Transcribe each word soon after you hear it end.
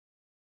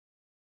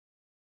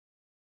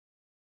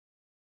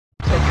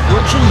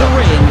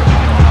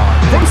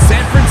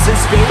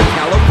Francisco,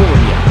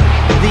 California,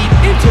 the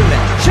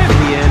Internet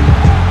Champion,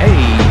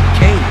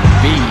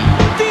 akaBPhife.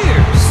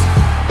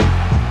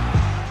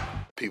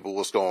 People,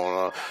 what's going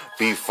on?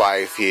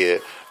 BPhife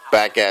here,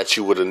 back at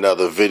you with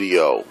another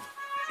video.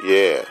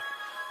 Yeah,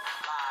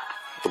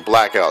 the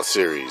Blackout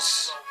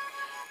series.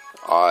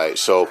 Alright,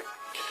 so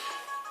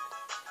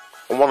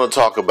I want to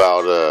talk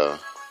about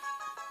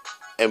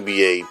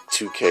NBA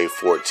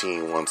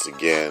 2K14 once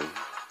again.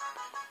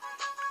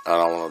 And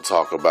I want to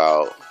talk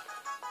about,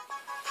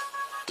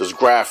 does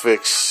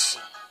graphics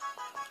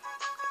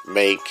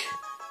make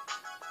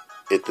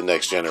it the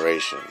next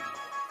generation?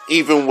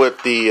 Even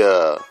with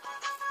the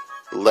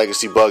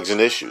legacy bugs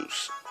and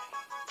issues.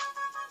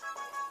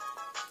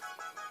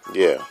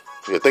 Yeah,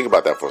 think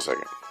about that for a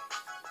second.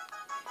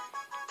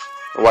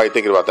 And while you're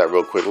thinking about that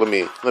real quick, let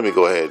me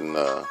go ahead and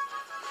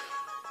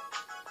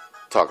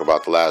talk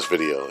about the last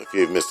video. If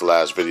you missed the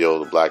last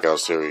video, the Blackout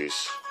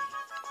series,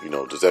 you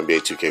know, does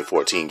NBA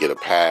 2K14 get a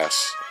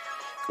pass?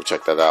 Go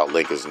check that out.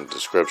 Link is in the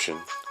description.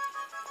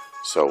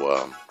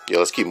 So, yeah,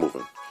 let's keep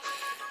moving.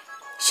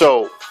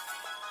 So,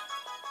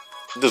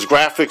 does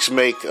graphics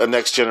make a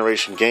next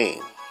generation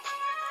game?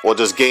 Or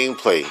does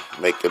gameplay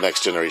make a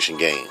next generation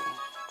game?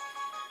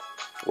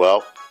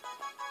 Well,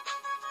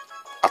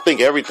 I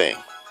think everything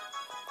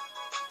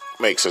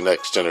makes a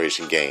next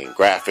generation game.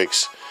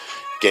 Graphics,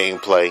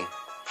 gameplay,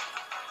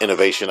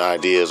 innovation,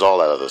 ideas, all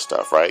that other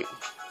stuff, right?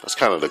 That's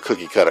kind of the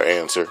cookie cutter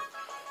answer.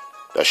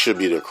 That should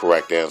be the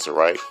correct answer,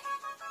 right?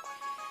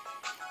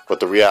 But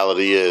the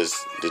reality is,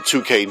 did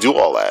 2K do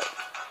all that?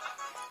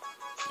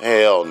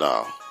 Hell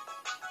no.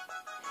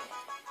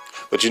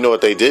 But you know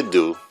what they did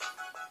do?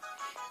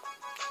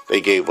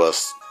 They gave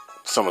us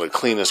some of the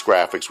cleanest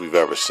graphics we've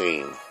ever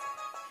seen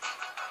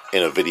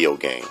in a video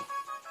game.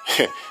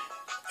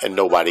 And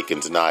nobody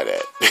can deny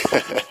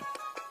that.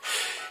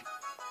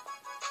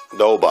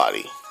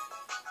 Nobody.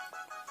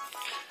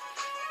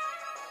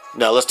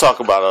 Now let's talk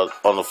about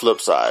on the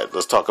flip side.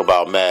 Let's talk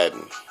about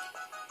Madden.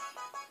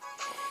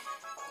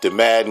 Did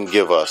Madden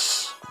give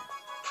us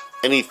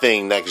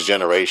anything next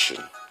generation?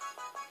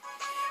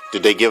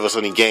 Did they give us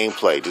any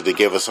gameplay? Did they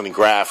give us any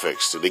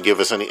graphics? Did they give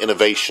us any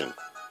innovation?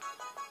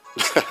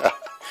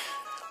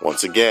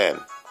 Once again,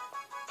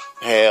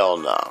 hell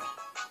no.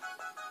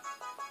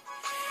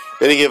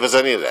 They didn't give us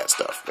any of that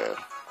stuff, man.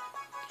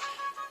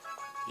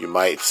 You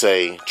might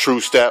say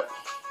true step.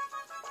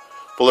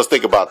 But let's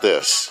think about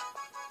this.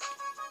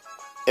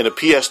 In the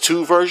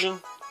PS2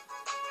 version,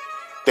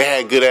 they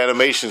had good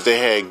animations. They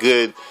had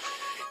good,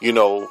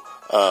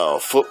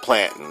 foot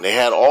planting. They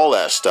had all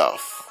that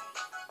stuff.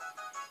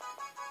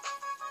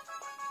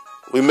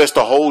 We missed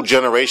a whole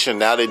generation.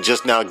 Now they're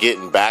just now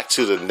getting back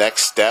to the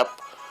next step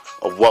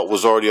of what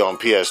was already on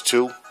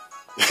PS2.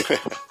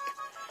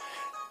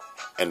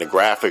 And the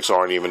graphics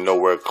aren't even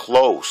nowhere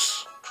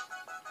close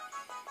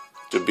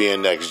to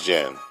being next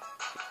gen.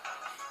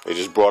 They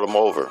just brought them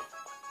over.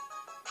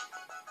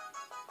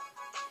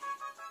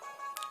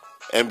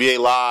 NBA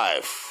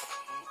Live.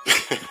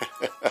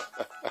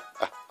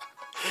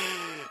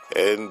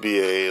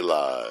 NBA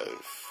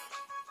Live.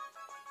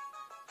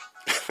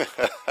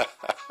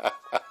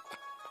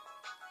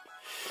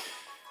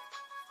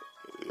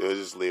 We'll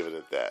just leave it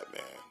at that,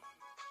 man.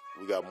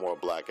 We got more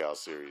Blackout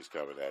series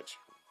coming at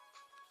you.